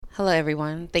Hello,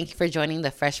 everyone. Thank you for joining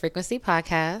the Fresh Frequency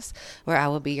podcast, where I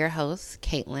will be your host,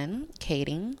 Caitlin,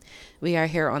 Katie. We are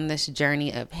here on this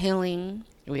journey of healing.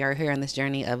 We are here on this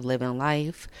journey of living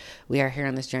life. We are here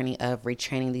on this journey of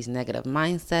retraining these negative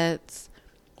mindsets.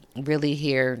 Really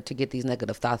here to get these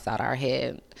negative thoughts out of our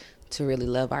head, to really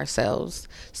love ourselves.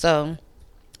 So,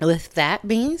 with that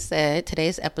being said,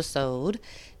 today's episode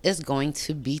is going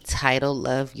to be titled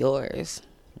Love Yours.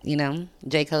 You know,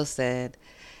 J. Cole said,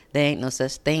 there ain't no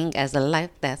such thing as a life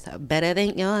that's better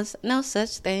than yours. No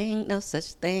such thing, no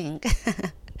such thing.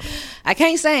 I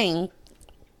can't sing,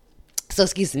 so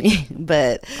excuse me,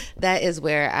 but that is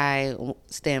where I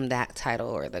stem that title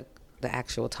or the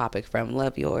actual topic from.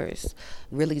 Love yours.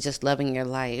 Really just loving your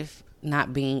life,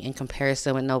 not being in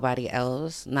comparison with nobody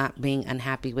else, not being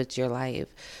unhappy with your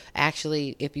life.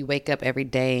 Actually, if you wake up every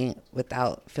day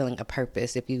without feeling a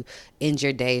purpose, if you end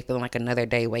your day feeling like another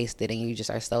day wasted and you just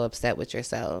are so upset with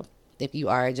yourself, if you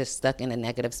are just stuck in a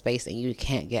negative space and you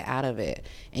can't get out of it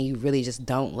and you really just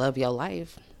don't love your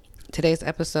life, today's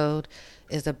episode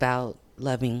is about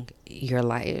loving your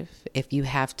life. If you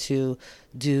have to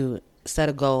set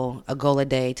a goal a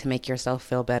day to make yourself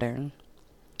feel better,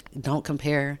 don't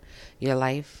compare your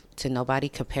life to nobody.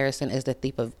 Comparison is the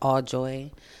thief of all joy,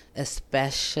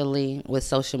 especially with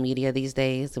social media these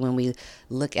days. When we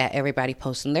look at everybody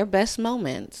posting their best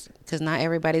moments, because not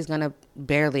everybody's going to,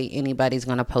 barely anybody's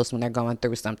going to post when they're going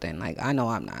through something. Like, I know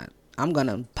I'm not. I'm going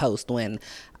to post when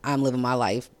I'm living my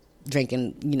life,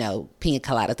 drinking, pina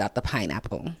coladas out the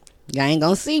pineapple. Y'all ain't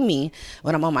going to see me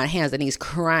when I'm on my hands and knees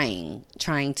crying,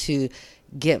 trying to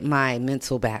get my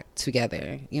mental back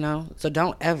together, So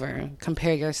don't ever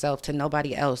compare yourself to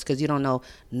nobody else, because you don't know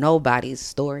nobody's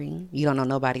story. You don't know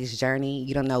nobody's journey.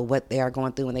 You don't know what they are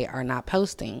going through when they are not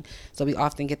posting. So we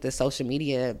often get this social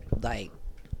media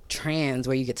trends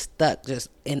where you get stuck just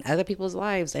in other people's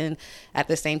lives, and at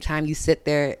the same time you sit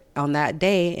there on that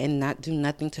day and not do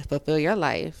nothing to fulfill your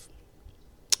life.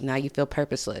 Now you feel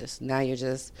purposeless. Now you're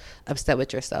just upset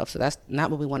with yourself. So that's not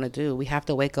what we want to do. We have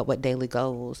to wake up with daily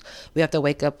goals. We have to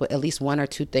wake up with at least one or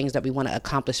two things that we want to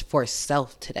accomplish for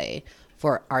self today,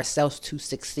 for ourselves to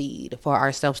succeed, for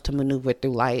ourselves to maneuver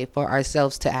through life, for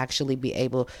ourselves to actually be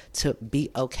able to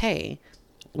be okay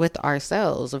with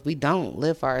ourselves. If we don't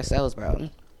live for ourselves,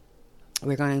 bro,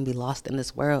 we're going to be lost in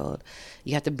this world.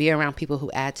 You have to be around people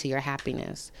who add to your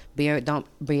happiness. Don't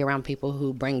be around people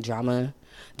who bring drama.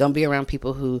 Don't be around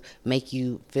people who make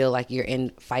you feel like you're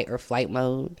in fight or flight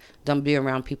mode. Don't be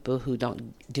around people who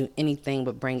don't do anything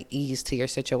but bring ease to your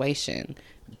situation,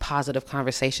 positive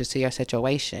conversations to your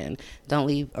situation. Don't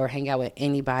leave or hang out with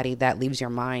anybody that leaves your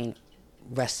mind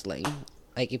wrestling.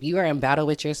 Like, if you are in battle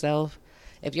with yourself,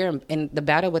 if you're in the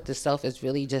battle with the self, is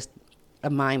really just a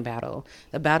mind battle.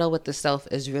 The battle with the self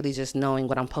is really just knowing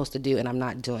what I'm supposed to do and I'm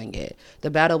not doing it.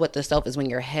 The battle with the self is when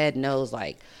your head knows,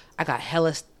 like, I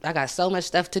got so much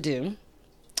stuff to do.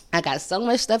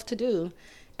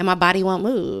 And my body won't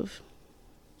move.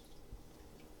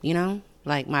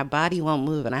 Like, my body won't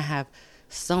move and I have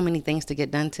so many things to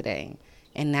get done today.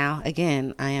 And now,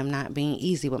 again, I am not being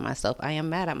easy with myself. I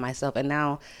am mad at myself. And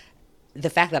now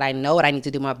the fact that I know what I need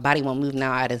to do, my body won't move.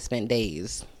 Now I done spent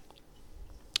days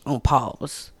on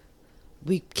pause.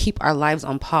 We keep our lives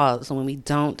on pause when we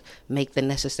don't make the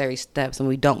necessary steps, and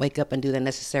we don't wake up and do the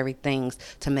necessary things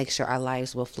to make sure our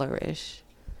lives will flourish.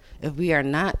 If we are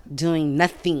not doing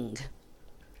nothing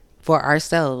for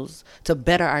ourselves to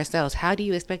better ourselves, how do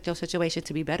you expect your situation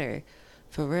to be better?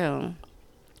 For real.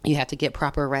 You have to get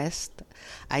proper rest.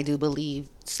 I do believe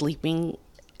sleeping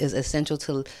is essential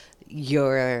to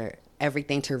your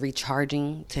everything, to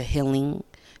recharging, to healing.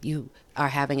 You are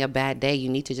having a bad day, you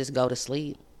need to just go to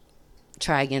sleep.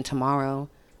 Try again tomorrow.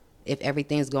 If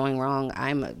everything's going wrong,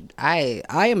 I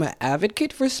am an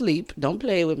advocate for sleep. Don't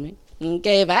play with me.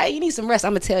 Okay, if you need some rest,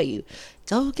 I'm gonna tell you,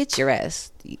 go get your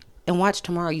rest and watch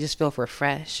tomorrow. You just feel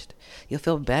refreshed. You'll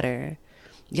feel better.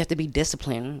 You have to be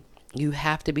disciplined. You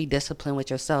have to be disciplined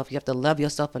with yourself. You have to love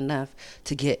yourself enough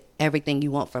to get everything you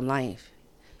want from life.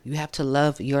 You have to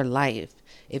love your life.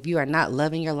 If you are not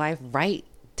loving your life, write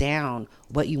down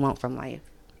what you want from life.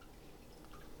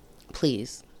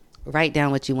 Please write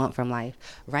down what you want from life.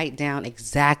 Write down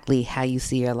exactly how you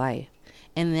see your life.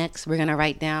 And next, we're going to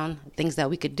write down things that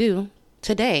we could do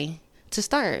today to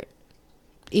start.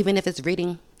 Even if it's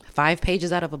reading 5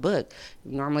 pages out of a book.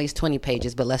 Normally it's 20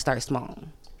 pages, but let's start small.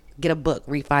 Get a book,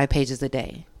 read 5 pages a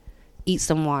day. Eat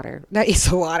some water. Not eat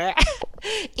some water.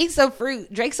 Eat some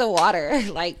fruit, drink some water.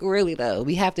 Like, really though,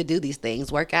 we have to do these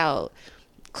things. Work out.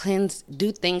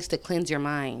 Do things to cleanse your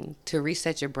mind, to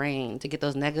reset your brain, to get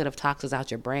those negative toxins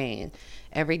out your brain.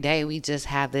 Every day we just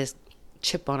have this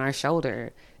chip on our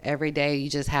shoulder. Every day you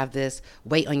just have this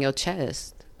weight on your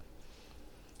chest.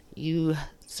 You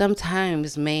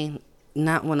sometimes may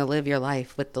not want to live your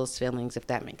life with those feelings, if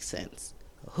that makes sense.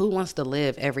 Who wants to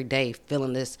live every day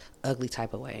feeling this ugly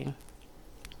type of way?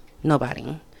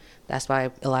 Nobody. That's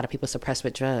why a lot of people suppress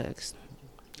with drugs.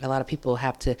 A lot of people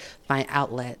have to find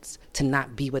outlets to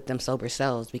not be with them sober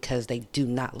selves because they do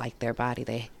not like their body.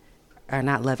 They are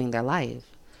not loving their life.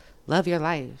 Love your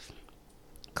life.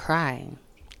 Cry.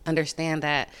 Understand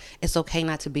that it's okay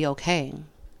not to be okay.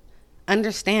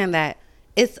 Understand that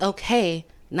it's okay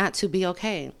not to be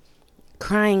okay.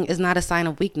 Crying is not a sign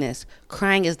of weakness.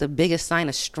 Crying is the biggest sign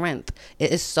of strength.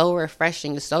 It is so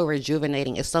refreshing. It's so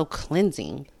rejuvenating. It's so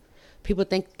cleansing. People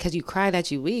think because you cry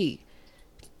that you weak.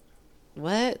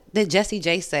 What did Jessie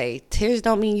J say? Tears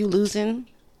don't mean you losing.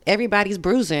 Everybody's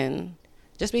bruising.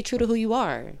 Just be true to who you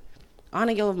are.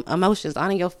 Honor your emotions.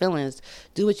 Honor your feelings.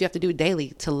 Do what you have to do daily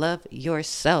to love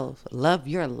yourself. Love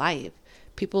your life.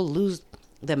 People lose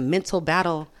the mental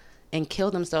battle and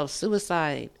kill themselves,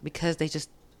 suicide, because they just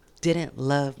didn't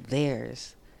love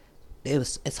theirs.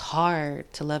 It's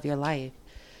hard to love your life.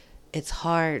 It's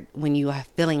hard when you are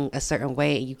feeling a certain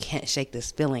way and you can't shake this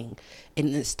feeling. And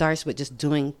it starts with just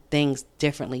doing things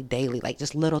differently daily, like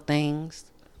just little things.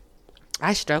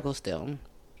 I struggle still.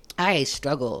 I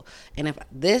struggle. And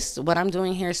if what I'm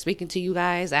doing here, speaking to you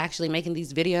guys, actually making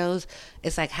these videos,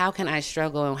 it's like, how can I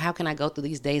struggle and how can I go through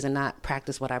these days and not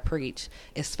practice what I preach?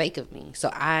 It's fake of me. So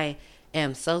I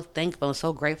am so thankful and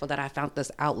so grateful that I found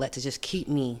this outlet to just keep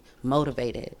me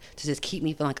motivated, to just keep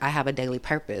me feeling like I have a daily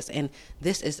purpose. And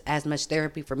this is as much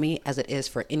therapy for me as it is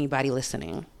for anybody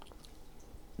listening.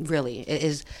 Really, it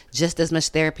is just as much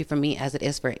therapy for me as it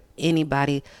is for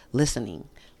anybody listening.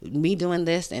 Me doing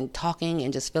this and talking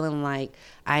and just feeling like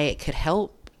I could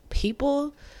help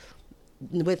people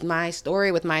with my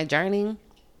story, with my journey.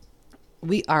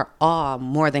 We are all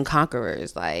more than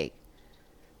conquerors. Like,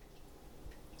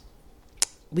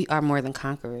 we are more than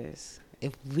conquerors.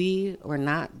 If we were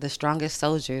not the strongest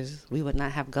soldiers, we would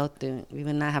not have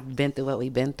been through what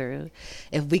we've been through.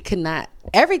 If we could not,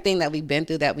 everything that we've been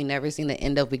through that we never seen the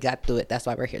end of, we got through it. That's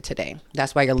why we're here today.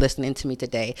 That's why you're listening to me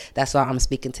today. That's why I'm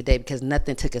speaking today, because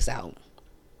nothing took us out.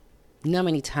 You know how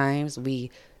many times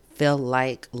we feel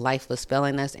like life was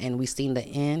failing us and we seen the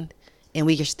end and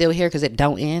we are still here because it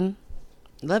don't end?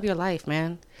 Love your life,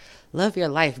 man. Love your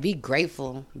life. Be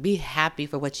grateful. Be happy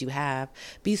for what you have.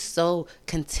 Be so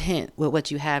content with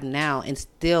what you have now and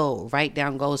still write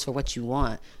down goals for what you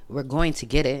want. We're going to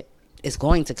get it. It's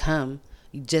going to come.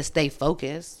 You just stay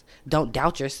focused. Don't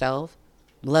doubt yourself.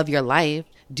 Love your life.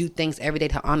 Do things every day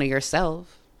to honor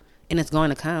yourself. And it's going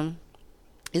to come.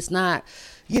 It's not,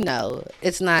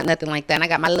 it's not nothing like that. And I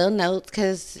got my little notes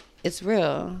because it's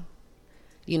real.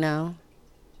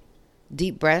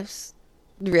 Deep breaths.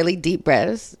 Really deep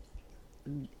breaths.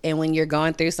 And when you're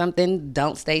going through something,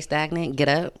 don't stay stagnant. Get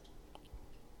up.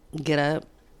 Get up.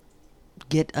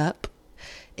 Get up.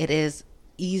 It is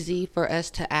easy for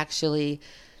us to actually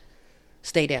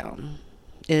stay down.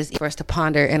 It is easy for us to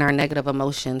ponder in our negative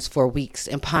emotions for weeks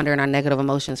and ponder in our negative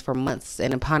emotions for months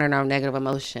and ponder in our negative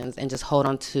emotions and just hold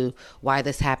on to why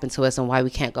this happened to us and why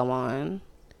we can't go on.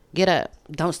 Get up.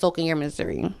 Don't soak in your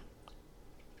misery.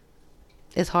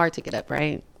 It's hard to get up,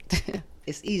 right?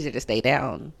 It's easier to stay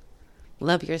down.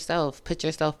 Love yourself. Put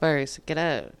yourself first. Get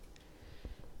up.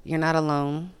 You're not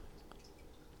alone.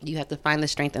 You have to find the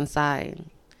strength inside.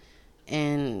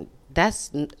 And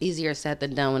that's easier said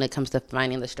than done when it comes to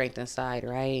finding the strength inside,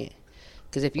 right?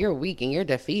 Because if you're weak and you're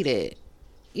defeated,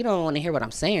 you don't want to hear what I'm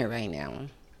saying right now,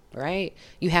 right?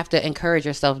 You have to encourage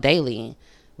yourself daily.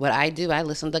 What I do, I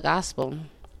listen to gospel.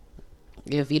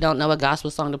 If you don't know a gospel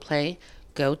song to play,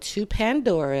 go to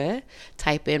Pandora,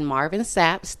 type in Marvin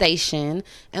Sapp Station,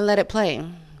 and let it play.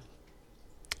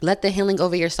 Let the healing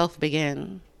over yourself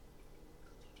begin.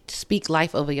 Speak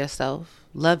life over yourself.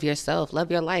 Love yourself.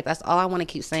 Love your life. That's all I want to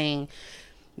keep saying,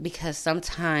 because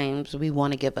sometimes we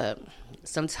want to give up.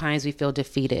 Sometimes we feel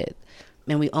defeated.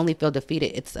 And we only feel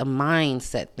defeated. It's a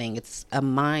mindset thing. It's a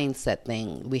mindset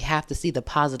thing. We have to see the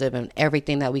positive in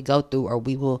everything that we go through, or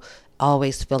we will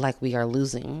always feel like we are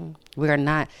losing. We are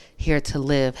not here to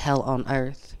live hell on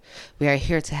earth. We are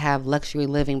here to have luxury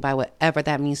living by whatever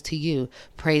that means to you.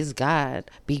 Praise God.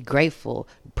 Be grateful.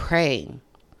 Pray.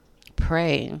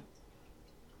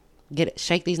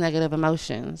 Shake these negative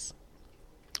emotions.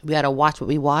 We got to watch what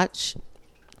we watch.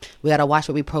 We got to watch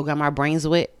what we program our brains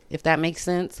with, if that makes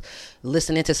sense.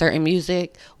 Listening to certain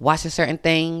music, watching certain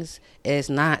things is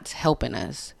not helping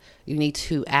us. You need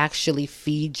to actually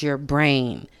feed your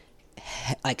brain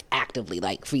like actively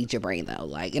like feed your brain though.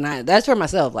 Like, and that's for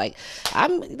myself. Like,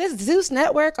 I'm this Zeus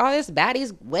Network, all this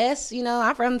Baddies West.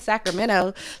 I'm from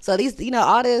Sacramento, so these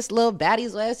all this little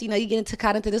Baddies West. You get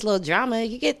caught into this little drama.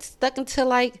 You get stuck into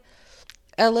like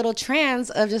a little trance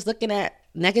of just looking at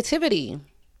negativity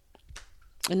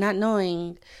and not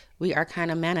knowing we are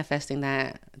kind of manifesting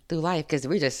that through life because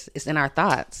it's in our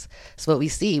thoughts. It's what we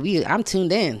see. I'm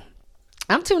tuned in.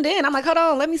 I'm like, hold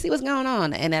on, let me see what's going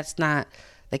on. And that's not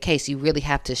the case. You really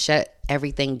have to shut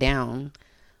everything down.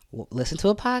 Listen to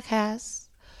a podcast,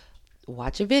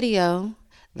 watch a video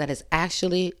that is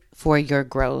actually for your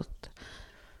growth.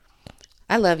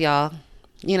 I love y'all.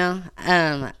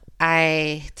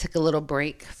 I took a little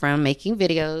break from making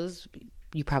videos.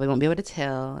 You probably won't be able to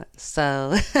tell.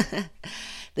 So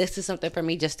this is something for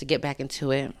me just to get back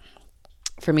into it,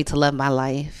 for me to love my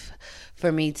life,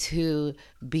 for me to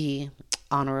be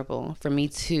honorable, for me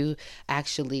to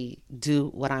actually do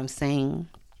what I'm saying,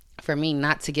 for me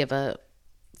not to give up,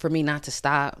 for me not to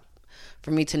stop,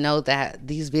 for me to know that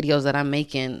these videos that I'm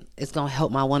making is going to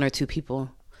help my one or two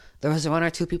people. There was one or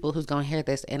two people who's going to hear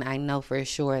this, and I know for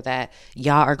sure that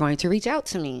y'all are going to reach out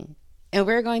to me, and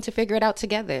we're going to figure it out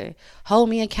together. Hold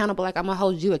me accountable like I'm going to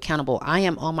hold you accountable. I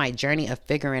am on my journey of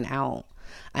figuring out.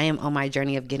 I am on my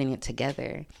journey of getting it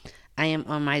together. I am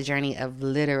on my journey of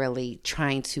literally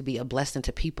trying to be a blessing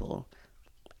to people.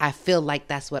 I feel like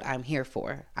that's what I'm here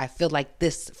for. I feel like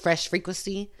this Fresh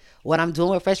Frequency, what I'm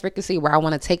doing with Fresh Frequency, where I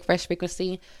want to take Fresh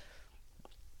Frequency,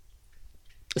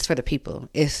 it's for the people.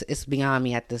 It's beyond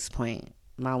me at this point.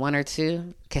 My one or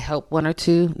two can help one or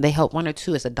two. They help one or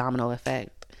two. It's a domino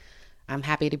effect. I'm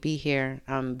happy to be here.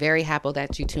 I'm very happy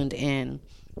that you tuned in.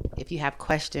 If you have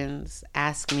questions,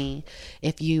 ask me.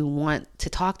 If you want to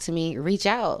talk to me, reach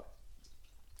out.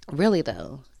 Really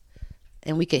though.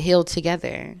 And we could heal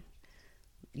together.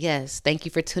 Yes, thank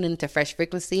you for tuning into Fresh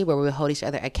Frequency, where we hold each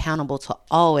other accountable to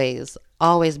always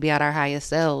be at our highest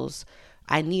selves.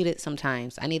 I need it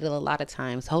sometimes. I need it a lot of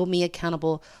times. Hold me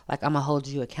accountable like I'm going to hold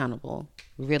you accountable.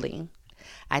 Really.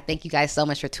 I thank you guys so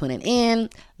much for tuning in.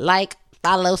 Like,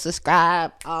 follow,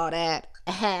 subscribe, all that.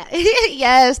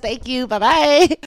 Yes, thank you. Bye-bye.